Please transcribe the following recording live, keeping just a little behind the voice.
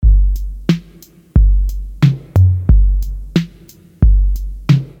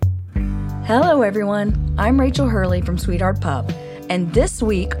Hello, everyone. I'm Rachel Hurley from Sweetheart Pub, and this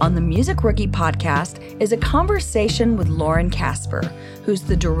week on the Music Rookie podcast is a conversation with Lauren Casper, who's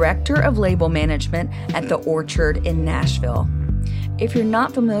the Director of Label Management at The Orchard in Nashville. If you're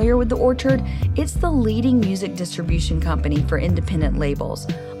not familiar with The Orchard, it's the leading music distribution company for independent labels,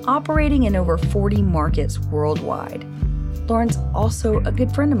 operating in over 40 markets worldwide. Lauren's also a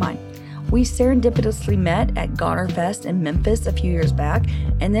good friend of mine. We serendipitously met at Gonerfest in Memphis a few years back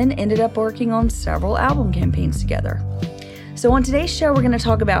and then ended up working on several album campaigns together. So on today's show, we're going to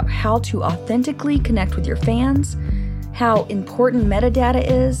talk about how to authentically connect with your fans, how important metadata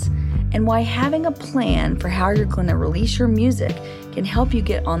is, and why having a plan for how you're going to release your music can help you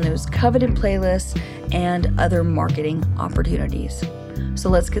get on those coveted playlists and other marketing opportunities. So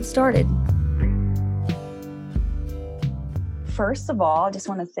let's get started. First of all, I just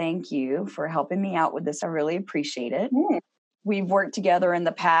want to thank you for helping me out with this. I really appreciate it. We've worked together in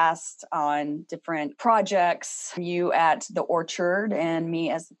the past on different projects, you at The Orchard and me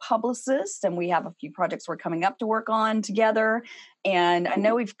as the publicist, and we have a few projects we're coming up to work on together. And I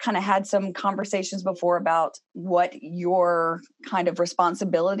know we've kind of had some conversations before about what your kind of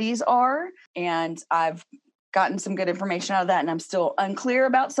responsibilities are, and I've gotten some good information out of that, and I'm still unclear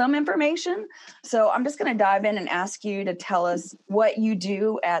about some information. So I'm just going to dive in and ask you to tell us what you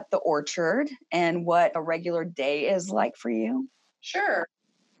do at The Orchard and what a regular day is like for you. Sure.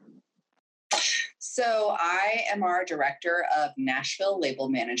 So I am our Director of Nashville Label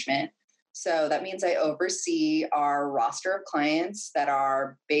Management. So that means I oversee our roster of clients that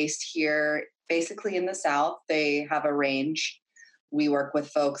are based here, basically in the South. They have a range. We work with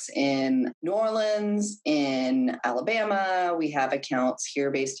folks in New Orleans, in Alabama. We have accounts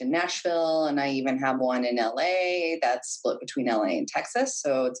here based in Nashville, and I even have one in LA that's split between LA and Texas.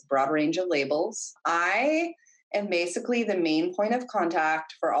 So it's a broad range of labels. I am basically the main point of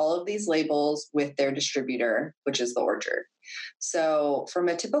contact for all of these labels with their distributor, which is The Orchard. So from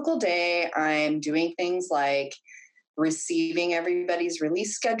a typical day, I'm doing things like receiving everybody's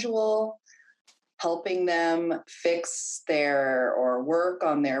release schedule, helping them fix their or work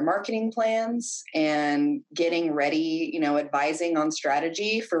on their marketing plans and getting ready, advising on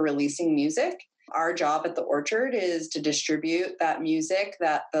strategy for releasing music. Our job at The Orchard is to distribute that music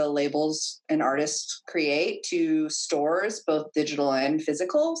that the labels and artists create to stores, both digital and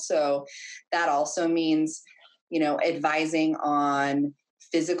physical. So that also means, advising on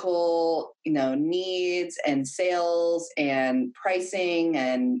physical, needs and sales and pricing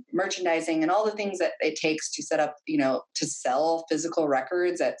and merchandising and all the things that it takes to set up, to sell physical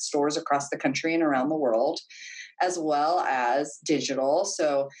records at stores across the country and around the world, as well as digital.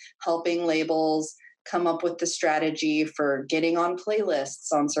 So helping labels come up with the strategy for getting on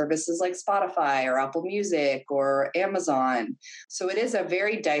playlists on services like Spotify or Apple Music or Amazon. So it is a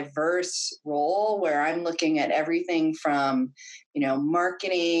very diverse role where I'm looking at everything from,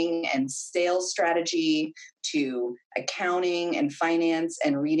 marketing and sales strategy to accounting and finance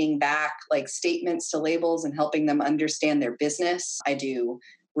and reading back like statements to labels and helping them understand their business. I do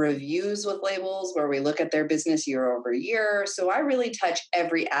reviews with labels where we look at their business year over year. So I really touch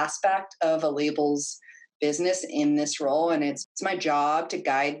every aspect of a label's business in this role. And it's my job to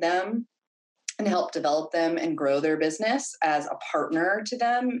guide them and help develop them and grow their business as a partner to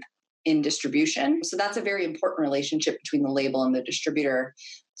them in distribution. So that's a very important relationship between the label and the distributor.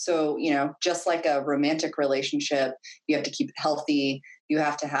 So, just like a romantic relationship, you have to keep it healthy. You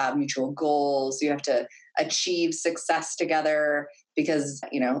have to have mutual goals. You have to achieve success together because,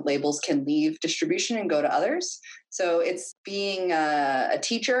 labels can leave distribution and go to others. So it's being a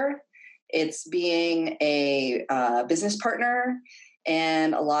teacher, it's being a business partner,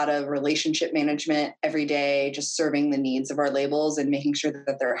 and a lot of relationship management every day, just serving the needs of our labels and making sure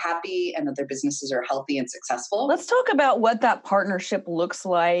that they're happy and that their businesses are healthy and successful. Let's talk about what that partnership looks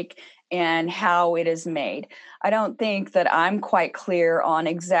like and how it is made. I don't think that I'm quite clear on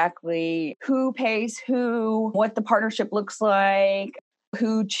exactly who pays who, what the partnership looks like,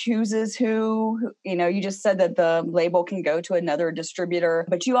 who chooses who. You just said that the label can go to another distributor,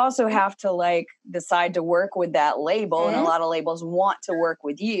 but you also have to decide to work with that label. And a lot of labels want to work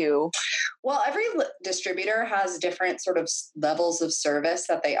with you. Well, every distributor has different sort of levels of service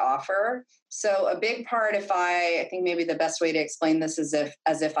that they offer. So a big part, I think maybe the best way to explain this is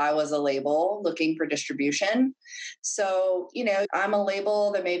as if I was a label looking for distribution. So, I'm a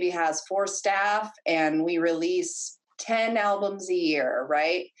label that maybe has 4 staff and we release 10 albums a year,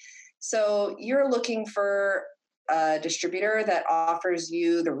 right? So you're looking for a distributor that offers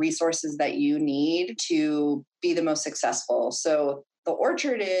you the resources that you need to be the most successful. So The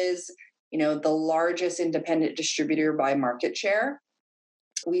Orchard is, the largest independent distributor by market share.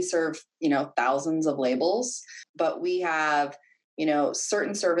 we serve, thousands of labels, but we have,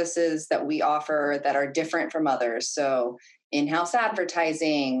 certain services that we offer that are different from others. So in-house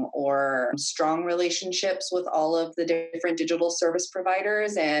advertising or strong relationships with all of the different digital service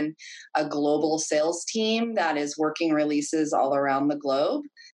providers and a global sales team that is working releases all around the globe.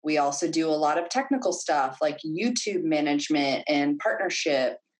 We also do a lot of technical stuff like YouTube management and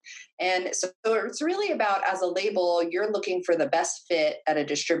partnership. And so it's really about, as a label, you're looking for the best fit at a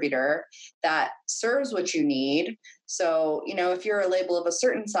distributor that serves what you need. So, if you're a label of a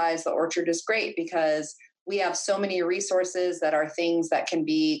certain size, the Orchard is great because we have so many resources that are things that can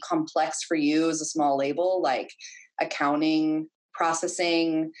be complex for you as a small label, like accounting,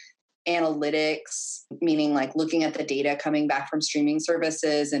 processing, analytics, meaning like looking at the data coming back from streaming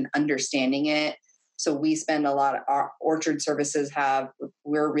services and understanding it. So we spend a lot of our Orchard services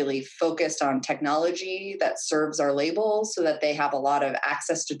we're really focused on technology that serves our labels so that they have a lot of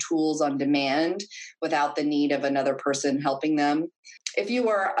access to tools on demand without the need of another person helping them. If you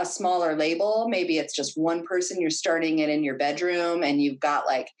are a smaller label, maybe it's just one person, you're starting it in your bedroom and you've got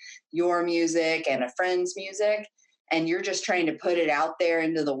like your music and a friend's music, and you're just trying to put it out there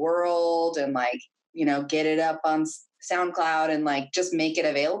into the world and get it up on SoundCloud and just make it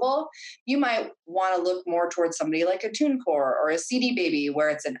available. You might want to look more towards somebody like a TuneCore or a CD Baby, where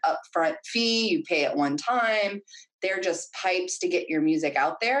it's an upfront fee, you pay at one time. They're just pipes to get your music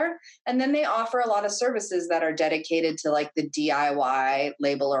out there. And then they offer a lot of services that are dedicated to the DIY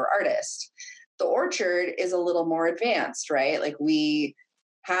label or artist. The Orchard is a little more advanced, right? We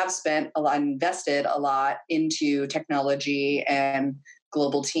have spent a lot, invested a lot into technology and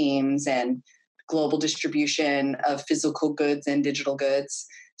global teams and global distribution of physical goods and digital goods.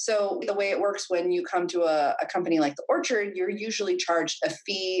 So the way it works when you come to a company like the Orchard, you're usually charged a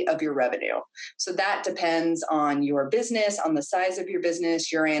fee of your revenue. So that depends on your business, on the size of your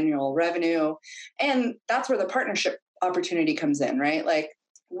business, your annual revenue. And that's where the partnership opportunity comes in, right?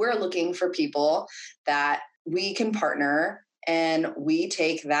 We're looking for people that we can partner, and we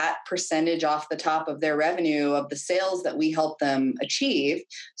take that percentage off the top of their revenue of the sales that we help them achieve.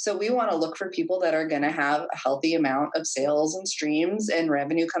 So we want to look for people that are going to have a healthy amount of sales and streams and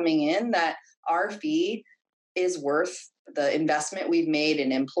revenue coming in, that our fee is worth the investment we've made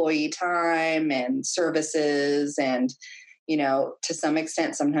in employee time and services. And, to some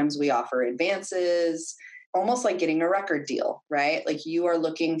extent, sometimes we offer advances, almost like getting a record deal, right? You are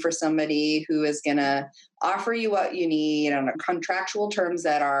looking for somebody who is going to offer you what you need on contractual terms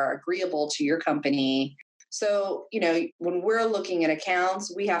that are agreeable to your company. So, when we're looking at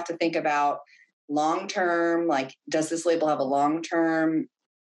accounts, we have to think about long-term, does this label have a long-term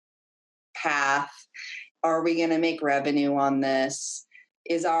path? Are we going to make revenue on this?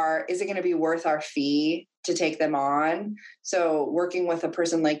 Is it going to be worth our fee to take them on? So working with a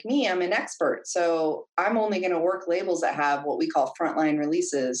person like me, I'm an expert. So I'm only going to work labels that have what we call frontline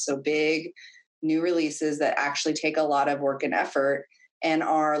releases. So big new releases that actually take a lot of work and effort and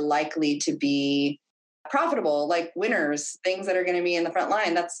are likely to be profitable, like winners, things that are going to be in the front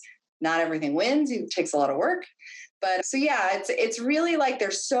line. That's not everything wins. It takes a lot of work. But so yeah, it's really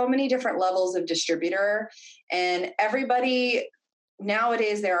there's so many different levels of distributor, and everybody.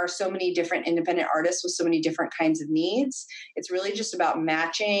 Nowadays, there are so many different independent artists with so many different kinds of needs. It's really just about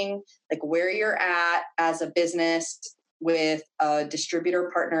matching where you're at as a business with a distributor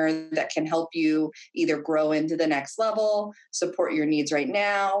partner that can help you either grow into the next level, support your needs right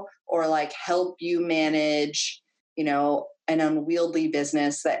now, or help you manage, an unwieldy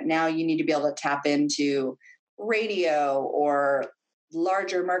business that now you need to be able to tap into radio or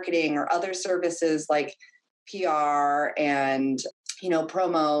larger marketing or other services like PR and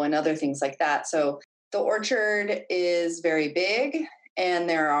promo and other things like that. So the Orchard is very big, and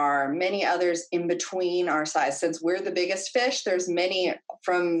there are many others in between our size. Since we're the biggest fish, there's many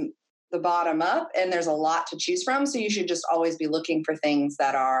from the bottom up, and there's a lot to choose from. So you should just always be looking for things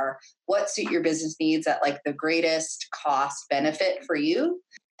that are what suit your business needs at the greatest cost benefit for you.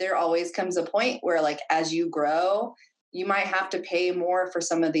 There always comes a point where as you grow, you might have to pay more for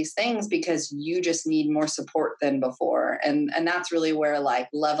some of these things because you just need more support than before. And that's really where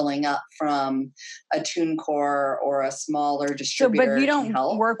leveling up from a TuneCore or a smaller distributor. So, but you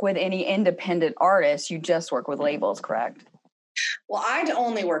don't work with any independent artists. You just work with labels, correct? Well, I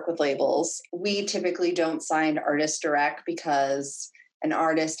only work with labels. We typically don't sign artists direct because an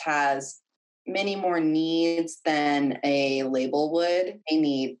artist has many more needs than a label would.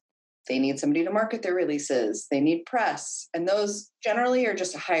 They need somebody to market their releases. They need press. And those generally are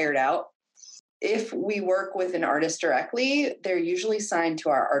just hired out. If we work with an artist directly, they're usually signed to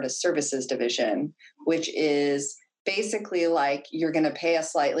our artist services division, which is basically like you're going to pay a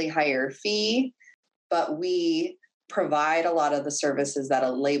slightly higher fee, but we provide a lot of the services that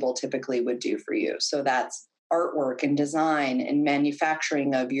a label typically would do for you. So that's artwork and design and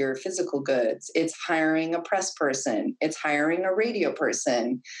manufacturing of your physical goods. It's hiring a press person. It's hiring a radio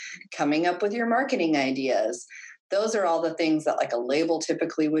person, coming up with your marketing ideas. Those are all the things that like a label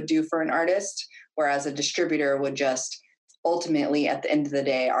typically would do for an artist, whereas a distributor would just ultimately, at the end of the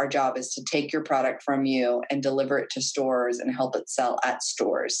day, our job is to take your product from you and deliver it to stores and help it sell at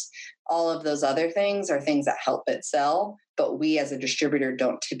stores. All of those other things are things that help it sell, but we as a distributor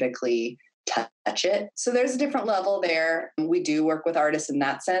don't typically touch it. So there's a different level there. We do work with artists in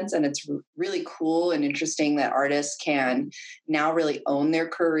that sense, and it's really cool and interesting that artists can now really own their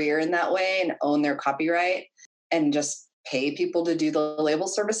career in that way and own their copyright and just pay people to do the label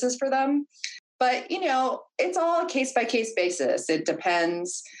services for them. But, it's all a case-by-case basis. It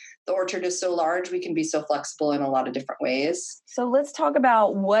depends. The orchard is so large, we can be so flexible in a lot of different ways. So let's talk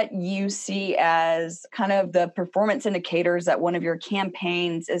about what you see as kind of the performance indicators that one of your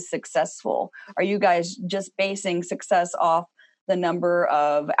campaigns is successful. Are you guys just basing success off the number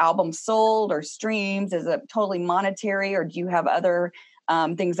of albums sold or streams? Is it totally monetary, or do you have other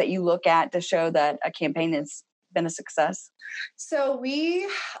things that you look at to show that a campaign has been a success? So we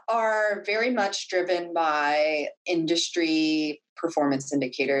are very much driven by industry performance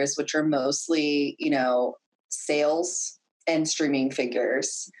indicators, which are mostly, sales and streaming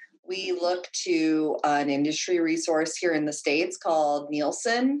figures. We look to an industry resource here in the States called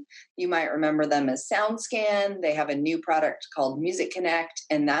Nielsen. You might remember them as SoundScan. They have a new product called Music Connect,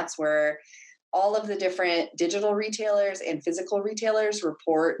 and that's where all of the different digital retailers and physical retailers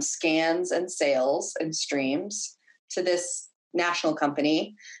report scans and sales and streams to this national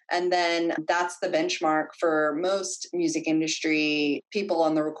company. And then that's the benchmark for most music industry people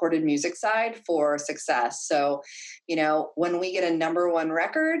on the recorded music side for success. So, when we get a number one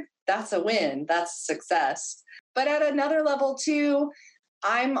record, that's a win, that's success. But at another level too,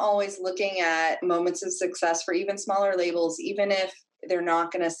 I'm always looking at moments of success for even smaller labels, even if they're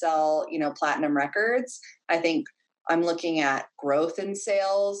not going to sell, platinum records. I think I'm looking at growth in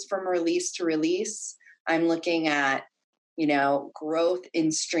sales from release to release. I'm looking at, growth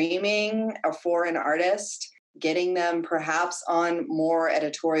in streaming for an artist, getting them perhaps on more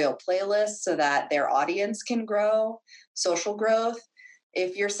editorial playlists so that their audience can grow, social growth.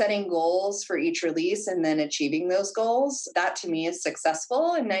 If you're setting goals for each release and then achieving those goals, that to me is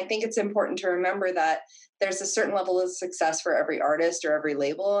successful. And I think it's important to remember that there's a certain level of success for every artist or every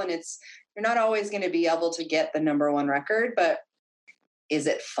label. And you're not always going to be able to get the number one record, but is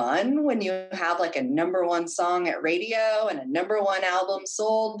it fun when you have like a number one song at radio and a number one album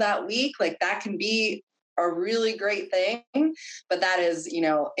sold that week? Like that can be a really great thing, but that is,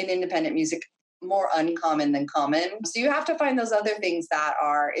 in independent music, more uncommon than common. So you have to find those other things that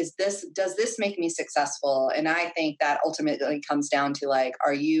does this make me successful? And I think that ultimately comes down to like,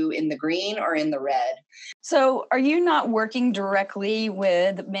 are you in the green or in the red? So are you not working directly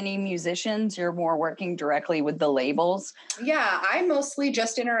with many musicians? You're more working directly with the labels? Yeah, I mostly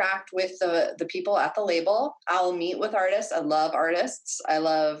just interact with the people at the label. I'll meet with artists. I love artists. I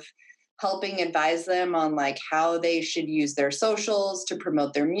love helping advise them on like how they should use their socials to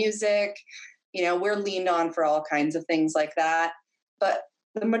promote their music. We're leaned on for all kinds of things like that. But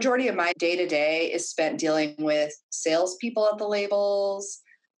the majority of my day-to-day is spent dealing with salespeople at the labels,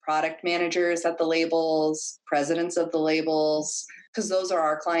 product managers at the labels, presidents of the labels, because those are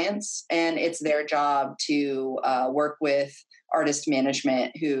our clients. And it's their job to work with artist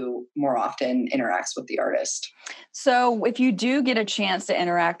management who more often interacts with the artist. So if you do get a chance to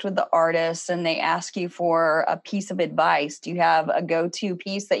interact with the artist and they ask you for a piece of advice, do you have a go-to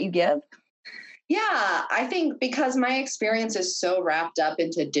piece that you give? Yeah, I think because my experience is so wrapped up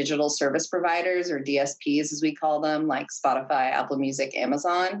into digital service providers or DSPs, as we call them, like Spotify, Apple Music,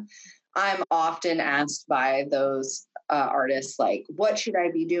 Amazon, I'm often asked by those artists, like, what should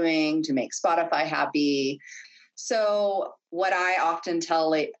I be doing to make Spotify happy? So what I often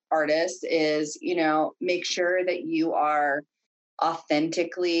tell artists is, make sure that you are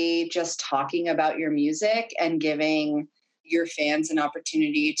authentically just talking about your music and giving your fans an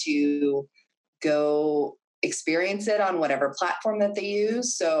opportunity to go experience it on whatever platform that they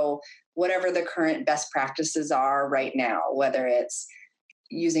use. So whatever the current best practices are right now, whether it's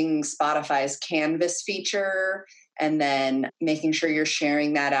using Spotify's Canvas feature and then making sure you're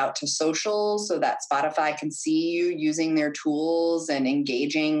sharing that out to social so that Spotify can see you using their tools and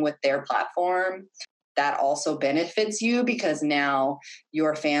engaging with their platform. That also benefits you because now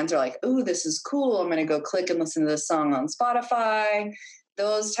your fans are like, "Ooh, this is cool. I'm going to go click and listen to this song on Spotify."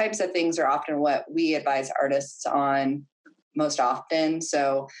 those types of things are often what we advise artists on most often.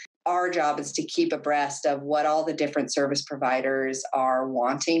 So our job is to keep abreast of what all the different service providers are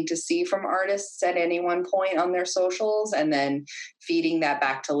wanting to see from artists at any one point on their socials, and then feeding that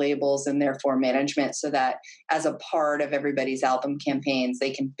back to labels and therefore management, so that as a part of everybody's album campaigns,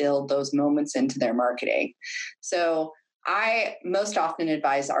 they can build those moments into their marketing. So I most often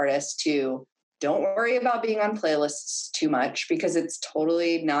advise artists to don't worry about being on playlists too much, because it's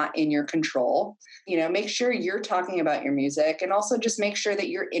totally not in your control. Make sure you're talking about your music, and also just make sure that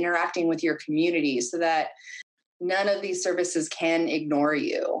you're interacting with your community so that none of these services can ignore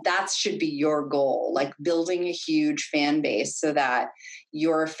you. That should be your goal, like building a huge fan base so that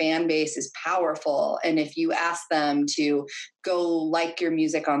your fan base is powerful. And if you ask them to go like your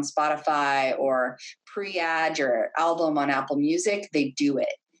music on Spotify or pre-add your album on Apple Music, they do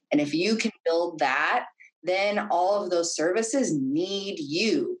it. And if you can build that, then all of those services need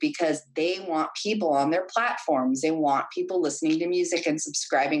you, because they want people on their platforms. They want people listening to music and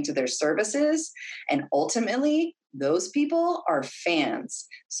subscribing to their services. And ultimately, those people are fans.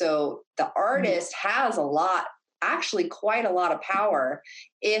 So the artist has actually quite a lot of power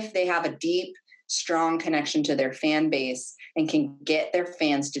if they have a deep, strong connection to their fan base and can get their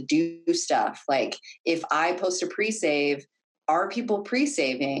fans to do stuff. Like if I post a pre-save, are people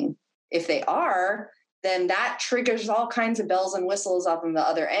pre-saving? If they are, then that triggers all kinds of bells and whistles up on the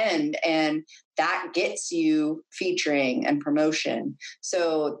other end, and that gets you featuring and promotion.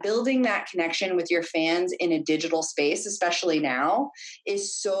 So building that connection with your fans in a digital space, especially now,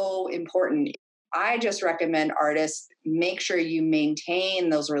 is so important. I just recommend artists make sure you maintain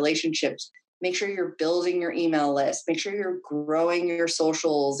those relationships. Make sure you're building your email list. Make sure you're growing your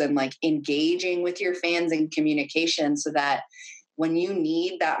socials and like engaging with your fans in communication, so that when you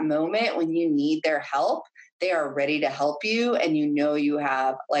need that moment, when you need their help, they are ready to help you, and you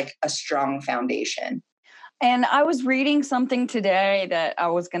have like a strong foundation. And I was reading something today that I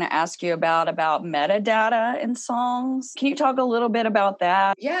was going to ask you about metadata in songs. Can you talk a little bit about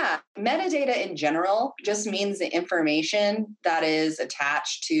that? Yeah. Metadata in general just means the information that is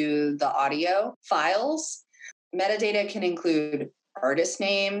attached to the audio files. Metadata can include artist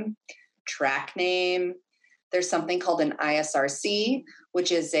name, track name. There's something called an ISRC,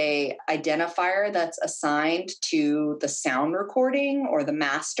 which is a identifier that's assigned to the sound recording or the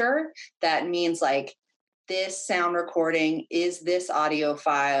master. That means like this sound recording is this audio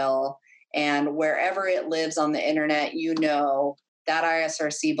file, and wherever it lives on the internet, that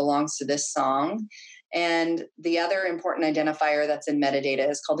ISRC belongs to this song. And the other important identifier that's in metadata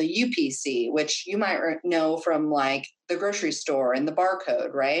is called a UPC, which you might know from like the grocery store and the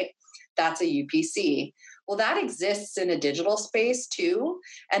barcode, right? That's a UPC. Well, that exists in a digital space too.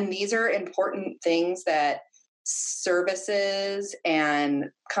 And these are important things that services and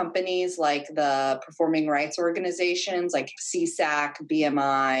companies like the performing rights organizations like CSAC,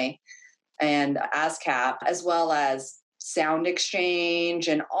 BMI, and ASCAP, as well as Sound Exchange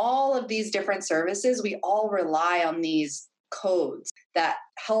and all of these different services, we all rely on these codes that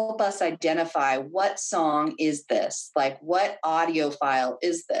help us identify what song is this, like what audio file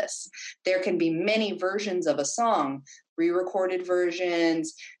is this. There can be many versions of a song, re-recorded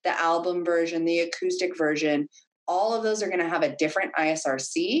versions, the album version, the acoustic version. All of those are going to have a different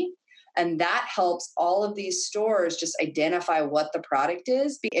ISRC. And that helps all of these stores just identify what the product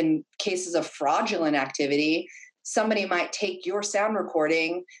is. In cases of fraudulent activity, somebody might take your sound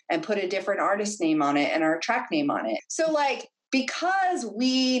recording and put a different artist name on it and our track name on it. So because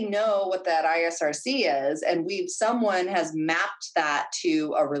we know what that ISRC is, and someone has mapped that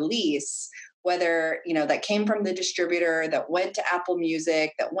to a release, whether, that came from the distributor, that went to Apple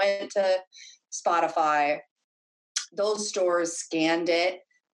Music, that went to Spotify, those stores scanned it.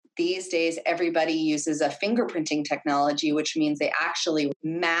 These days, everybody uses a fingerprinting technology, which means they actually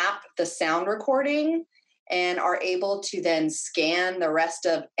map the sound recording and are able to then scan the rest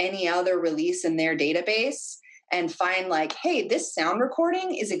of any other release in their database and find like, hey, this sound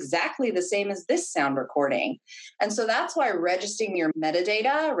recording is exactly the same as this sound recording. And so that's why registering your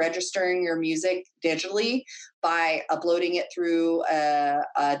metadata, registering your music digitally by uploading it through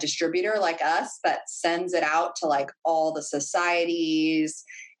a distributor like us that sends it out to like all the societies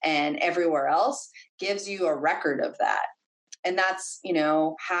and everywhere else, gives you a record of that. And that's,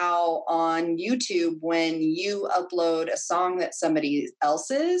 how on YouTube, when you upload a song that somebody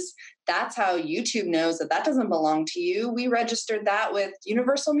else's, that's how YouTube knows that doesn't belong to you. We registered that with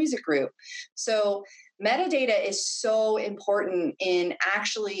Universal Music Group. So metadata is so important in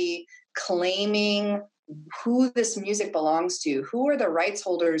actually claiming who this music belongs to, who are the rights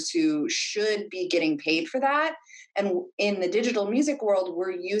holders who should be getting paid for that. And in the digital music world,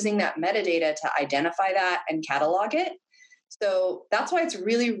 we're using that metadata to identify that and catalog it. So that's why it's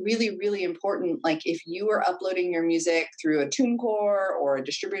really, really, really important. Like if you are uploading your music through a TuneCore or a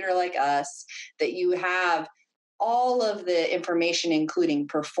distributor like us, that you have all of the information, including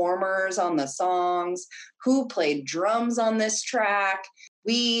performers on the songs, who played drums on this track.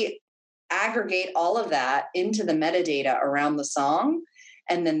 We aggregate all of that into the metadata around the song.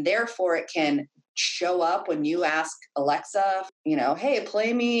 And then therefore it can show up when you ask Alexa, hey,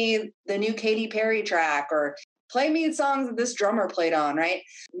 play me the new Katy Perry track, or play me songs that this drummer played on, right?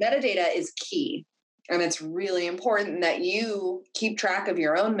 Metadata is key. And it's really important that you keep track of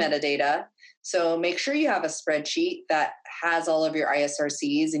your own metadata. So make sure you have a spreadsheet that has all of your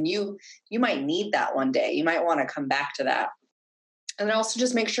ISRCs, and you might need that one day. You might want to come back to that. And then also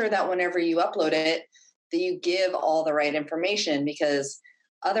just make sure that whenever you upload it, that you give all the right information, because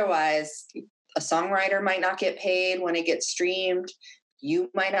otherwise a songwriter might not get paid when it gets streamed.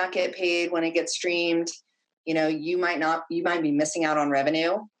 You might not get paid when it gets streamed. You might be missing out on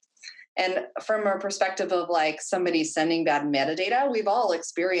revenue. And from a perspective of like somebody sending bad metadata, we've all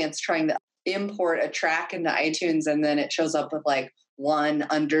experienced trying to import a track into iTunes and then it shows up with like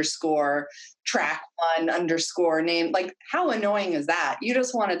 _track1_name. Like, how annoying is that? You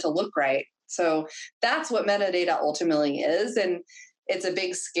just want it to look right. So that's what metadata ultimately is. And it's a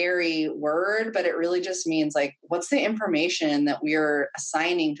big, scary word, but it really just means like, what's the information that we're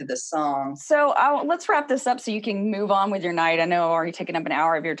assigning to this song? So let's wrap this up so you can move on with your night. I know I've already taken up an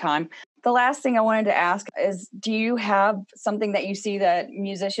hour of your time. The last thing I wanted to ask is, do you have something that you see that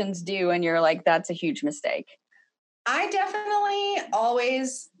musicians do and you're like, that's a huge mistake? I definitely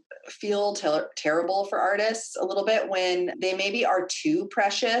always feel terrible for artists a little bit when they maybe are too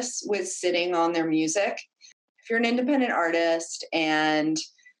precious with sitting on their music. If you're an independent artist and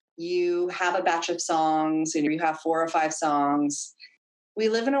you have a batch of songs and you have 4 or 5 songs, we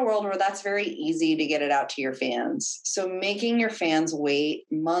live in a world where that's very easy to get it out to your fans. So making your fans wait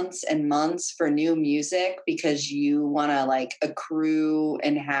months and months for new music because you want to like accrue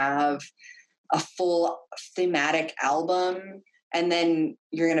and have a full thematic album, and then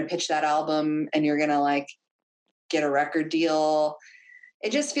you're going to pitch that album and you're going to like get a record deal.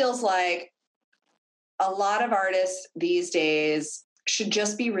 It just feels like a lot of artists these days should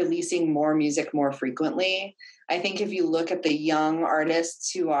just be releasing more music more frequently. I think if you look at the young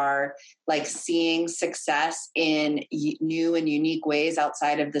artists who are like seeing success in new and unique ways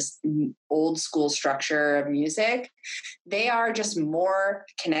outside of this old school structure of music, they are just more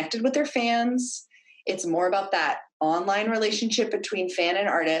connected with their fans. It's more about that online relationship between fan and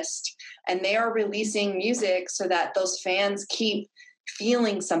artist, and they are releasing music so that those fans keep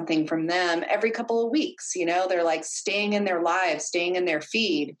feeling something from them every couple of weeks. They're like staying in their lives, staying in their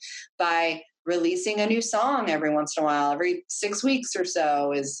feed by releasing a new song every once in a while, every 6 weeks or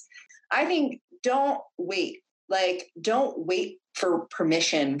so. I think, don't wait. Like, don't wait for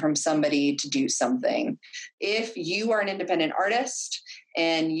permission from somebody to do something. If you are an independent artist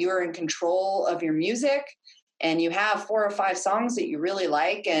and you're in control of your music and you have 4 or 5 songs that you really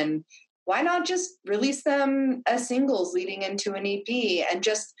like, and why not just release them as singles leading into an EP and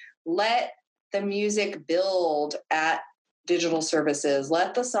just let the music build at digital services?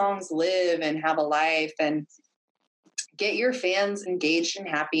 Let the songs live and have a life and get your fans engaged and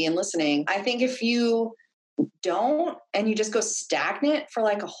happy and listening. I think if you don't and you just go stagnant for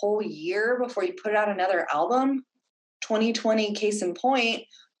like a whole year before you put out another album, 2020 case in point,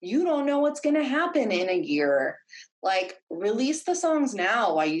 you don't know what's going to happen in a year. Like, release the songs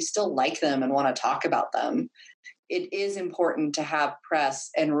now while you still like them and want to talk about them. It is important to have press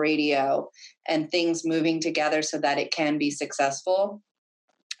and radio and things moving together so that it can be successful.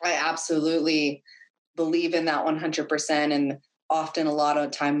 I absolutely believe in that 100%. And often a lot of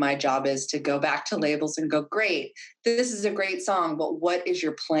time my job is to go back to labels and go, great, this is a great song, but what is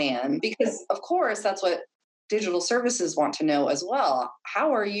your plan? Because of course, that's what digital services want to know as well.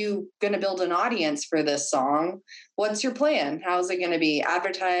 How are you going to build an audience for this song? What's your plan? How is it going to be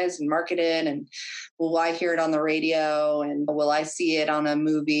advertised and marketed? And will I hear it on the radio? And will I see it on a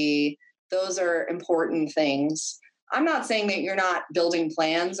movie? Those are important things. I'm not saying that you're not building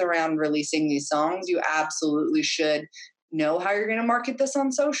plans around releasing these songs. You absolutely should know how you're going to market this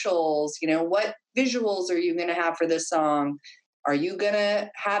on socials. What visuals are you going to have for this song? Are you going to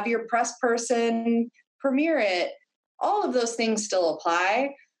have your press person premiere it? All of those things still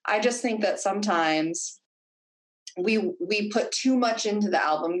apply. I just think that sometimes we put too much into the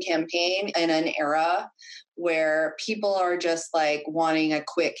album campaign in an era where people are just like wanting a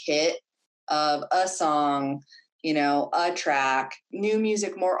quick hit of a song, a track, new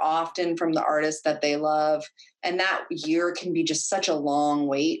music more often from the artist that they love. And that year can be just such a long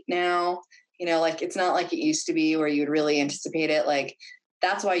wait now. Like it's not like it used to be where you'd really anticipate it. Like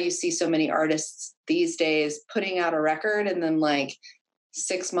that's why you see so many artists these days putting out a record and then like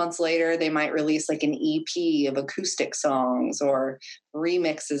 6 months later, they might release like an EP of acoustic songs or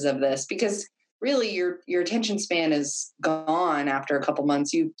remixes of this, because really your attention span is gone after a couple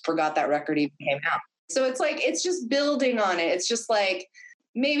months. You forgot that record even came out. So it's like, it's just building on it. It's just like,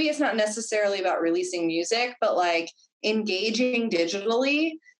 maybe it's not necessarily about releasing music, but like engaging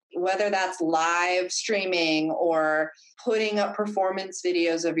digitally, whether that's live streaming or putting up performance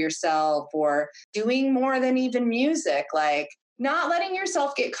videos of yourself or doing more than even music, like not letting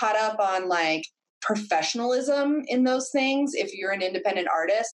yourself get caught up on like professionalism in those things. If you're an independent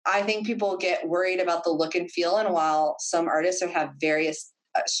artist, I think people get worried about the look and feel. And while some artists have various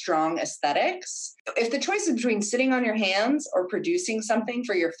strong aesthetics, if the choice is between sitting on your hands or producing something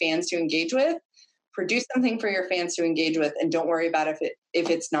for your fans to engage with, produce something for your fans to engage with, and don't worry about if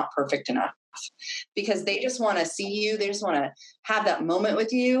it's not perfect enough, because they just want to see you. They just want to have that moment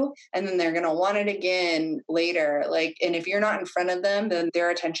with you, and then they're going to want it again later. Like, and if you're not in front of them, then their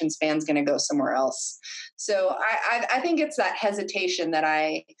attention span's going to go somewhere else. So I think it's that hesitation that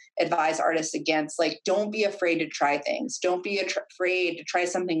I advise artists against. Like, don't be afraid to try things. Don't be afraid to try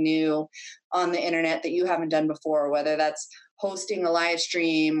something new on the internet that you haven't done before, whether that's hosting a live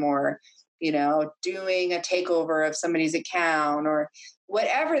stream or doing a takeover of somebody's account or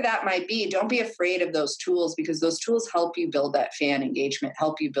whatever that might be. Don't be afraid of those tools, because those tools help you build that fan engagement,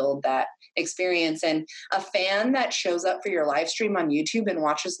 help you build that experience. And a fan that shows up for your live stream on YouTube and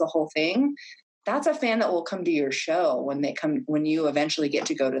watches the whole thing, that's a fan that will come to your show when you eventually get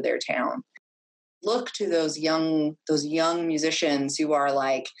to go to their town. Look to those young musicians who are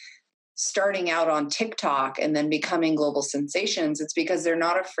like starting out on TikTok and then becoming global sensations. It's because they're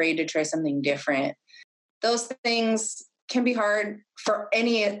not afraid to try something different. Those things can be hard for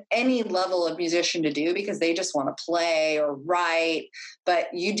any level of musician to do, because they just want to play or write, but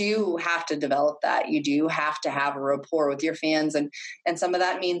you do have to develop that. You do have to have a rapport with your fans. And some of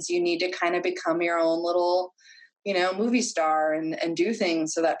that means you need to kind of become your own little movie star and do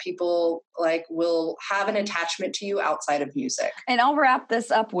things so that people like will have an attachment to you outside of music. And I'll wrap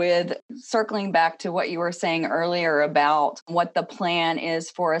this up with circling back to what you were saying earlier about what the plan is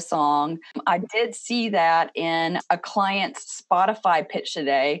for a song. I did see that in a client's Spotify pitch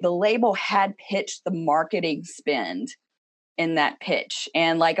today. The label had pitched the marketing spend in that pitch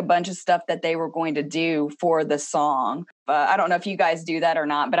and like a bunch of stuff that they were going to do for the song. I don't know if you guys do that or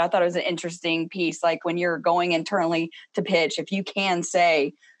not, but I thought it was an interesting piece. Like when you're going internally to pitch, if you can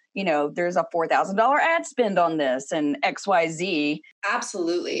say, there's a $4,000 ad spend on this and XYZ.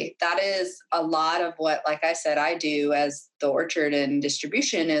 Absolutely. That is a lot of what, like I said, I do as the Orchard and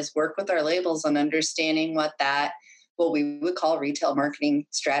distribution is work with our labels on understanding what we would call retail marketing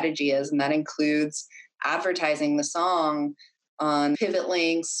strategy is. And that includes advertising the song on pivot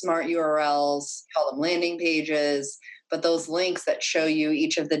links, smart URLs, call them landing pages, but those links that show you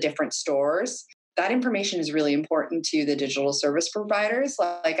each of the different stores. That information is really important to the digital service providers.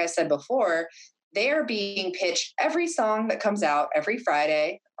 Like I said before, they are being pitched every song that comes out every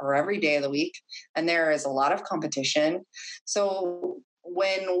Friday or every day of the week, and there is a lot of competition. So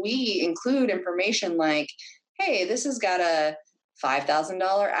when we include information like, hey, this has got a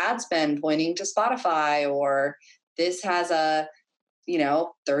 $5,000 ad spend pointing to Spotify, or this has a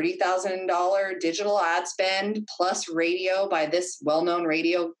 $30,000 digital ad spend plus radio by this well-known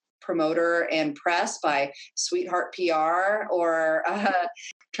radio promoter and press by Sweetheart PR, or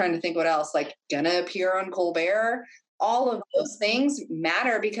trying to think what else, like gonna appear on Colbert. All of those things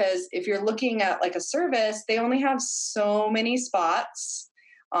matter, because if you're looking at like a service, they only have so many spots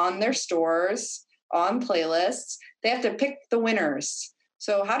on their stores, on playlists. They have to pick the winners.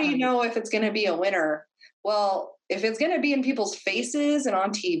 So how do you know if it's going to be a winner? Well, if it's going to be in people's faces and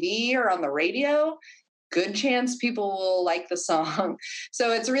on TV or on the radio, good chance people will like the song.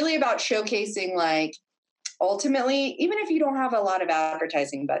 So it's really about showcasing, like, ultimately, even if you don't have a lot of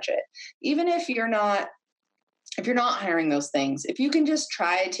advertising budget, even if you're not hiring those things, if you can just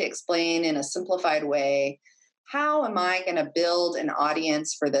try to explain in a simplified way, how am I going to build an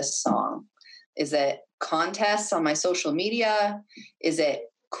audience for this song? Is it contests on my social media? Is it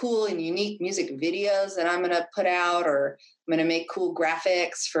cool and unique music videos that I'm going to put out, or I'm going to make cool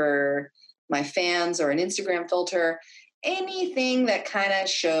graphics for my fans, or an Instagram filter? Anything that kind of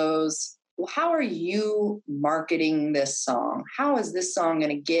shows how are you marketing this song? How is this song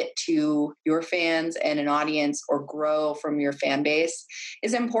going to get to your fans and an audience or grow from your fan base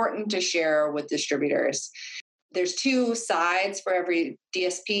is important to share with distributors. There's two sides for every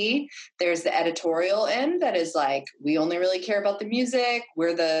DSP. There's the editorial end that is like, we only really care about the music.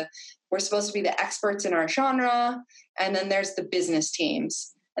 We're supposed to be the experts in our genre. And then there's the business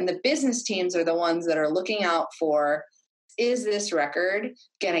teams. And the business teams are the ones that are looking out for, is this record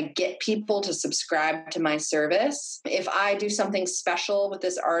going to get people to subscribe to my service? If I do something special with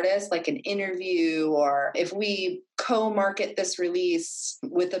this artist, like an interview, or if we co-market this release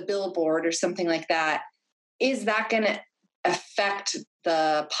with a billboard or something like that, is that going to affect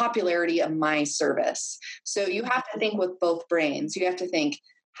the popularity of my service? So you have to think with both brains. You have to think,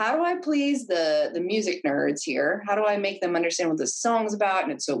 how do I please the music nerds here? How do I make them understand what this song's about?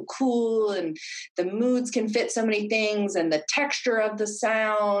 And it's so cool, and the moods can fit so many things, and the texture of the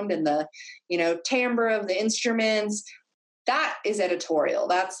sound, and the, timbre of the instruments. That is editorial.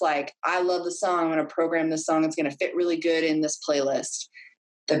 That's like, I love the song. I'm going to program this song. It's going to fit really good in this playlist.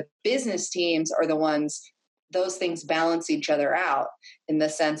 The business teams are the ones, those things balance each other out in the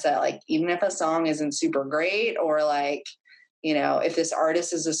sense that, like, even if a song isn't super great, or like, if this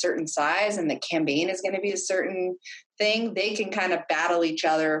artist is a certain size and the campaign is going to be a certain thing, they can kind of battle each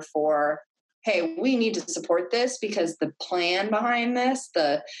other for, hey, we need to support this because the plan behind this,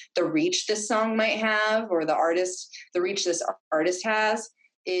 the reach this song might have, or the reach this artist has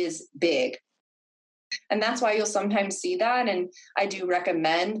is big. And that's why you'll sometimes see that. And I do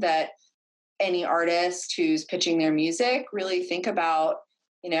recommend that any artist who's pitching their music really think about,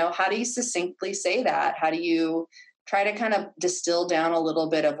 how do you succinctly say that? How do you try to kind of distill down a little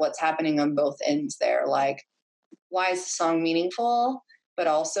bit of what's happening on both ends there? Like, why is the song meaningful? But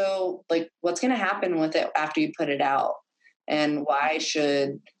also, like, what's going to happen with it after you put it out? And why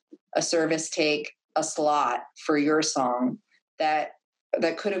should a service take a slot for your song that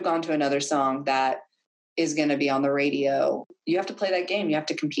could have gone to another song that is going to be on the radio? You have to play that game. You have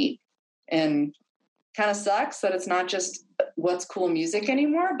to compete. And kind of sucks that it's not just what's cool music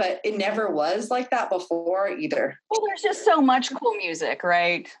anymore, but it never was like that before either. Well, there's just so much cool music,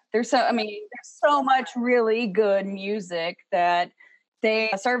 right? There's so much really good music that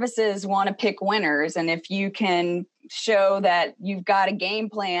services want to pick winners. And if you can show that you've got a game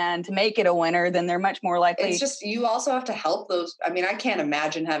plan to make it a winner, then they're much more likely. It's just, you also have to help those. I mean, I can't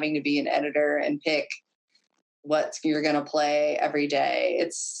imagine having to be an editor and pick what you're going to play every day.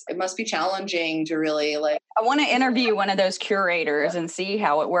 It must be challenging to really I want to interview one of those curators and see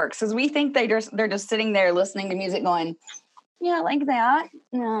how it works. Because we think they're just sitting there listening to music going, yeah, I like that.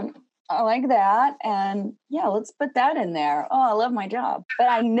 I like that. And yeah, let's put that in there. Oh, I love my job. But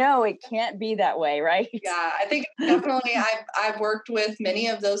I know it can't be that way, right? Yeah, I think definitely I've worked with many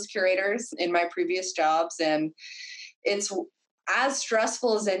of those curators in my previous jobs, and it's as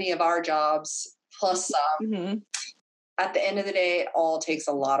stressful as any of our jobs, plus some. Mm-hmm. At the end of the day, it all takes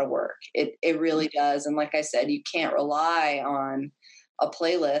a lot of work. It really does. And like I said, you can't rely on a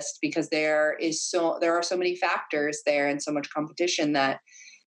playlist because there are so many factors there and so much competition that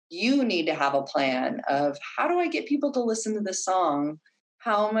you need to have a plan of, how do I get people to listen to this song?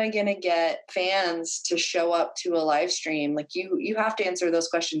 How am I going to get fans to show up to a live stream? Like you have to answer those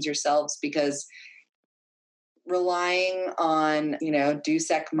questions yourselves, because relying on, Deus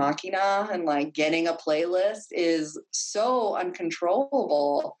Ex Machina and like getting a playlist is so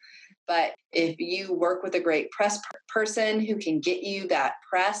uncontrollable. But if you work with a great press person who can get you that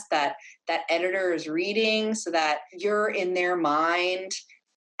press that editor is reading, so that you're in their mind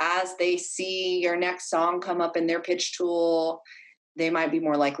as they see your next song come up in their pitch tool, they might be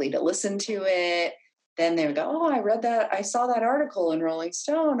more likely to listen to it. Then they would go, oh, I read that. I saw that article in Rolling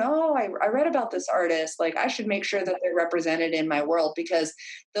Stone. Oh, I read about this artist. Like, I should make sure that they're represented in my world, because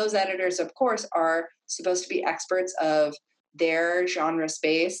those editors, of course, are supposed to be experts of their genre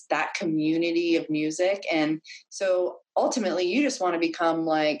space, that community of music. And so ultimately you just want to become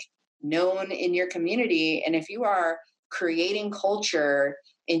like known in your community. And if you are creating culture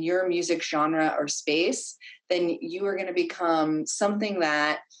in your music genre or space, then you are going to become something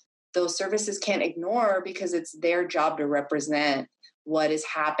that those services can't ignore, because it's their job to represent what is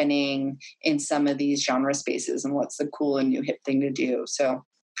happening in some of these genre spaces and what's the cool and new hip thing to do. So,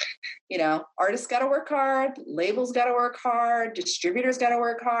 artists got to work hard, labels got to work hard, distributors got to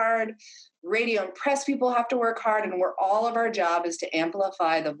work hard, radio and press people have to work hard. And all of our job is to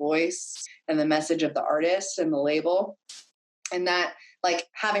amplify the voice and the message of the artist and the label. And that, like,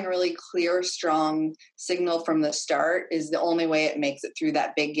 having a really clear, strong signal from the start is the only way it makes it through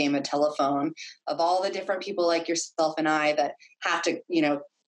that big game of telephone of all the different people like yourself and I that have to,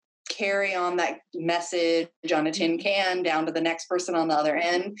 carry on that message on a tin can down to the next person on the other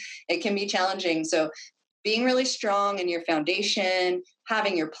end, it can be challenging. So being really strong in your foundation,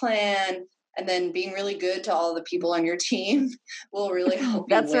 having your plan, and then being really good to all the people on your team will really help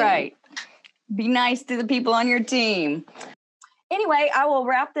you That's win. right. Be nice to the people on your team. Anyway, I will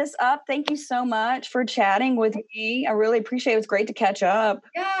wrap this up. Thank you so much for chatting with me. I really appreciate it. It was great to catch up.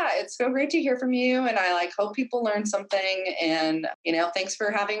 Yeah, it's so great to hear from you. And I hope people learn something. And, thanks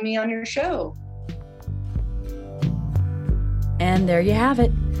for having me on your show. And there you have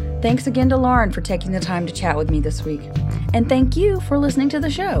it. Thanks again to Lauren for taking the time to chat with me this week. And thank you for listening to the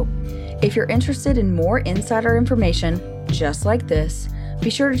show. If you're interested in more insider information just like this, be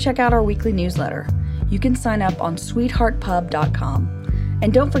sure to check out our weekly newsletter. You can sign up on sweetheartpub.com.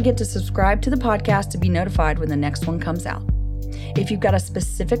 And don't forget to subscribe to the podcast to be notified when the next one comes out. If you've got a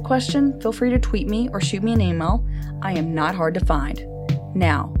specific question, feel free to tweet me or shoot me an email. I am not hard to find.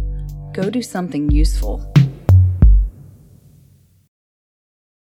 Now, go do something useful.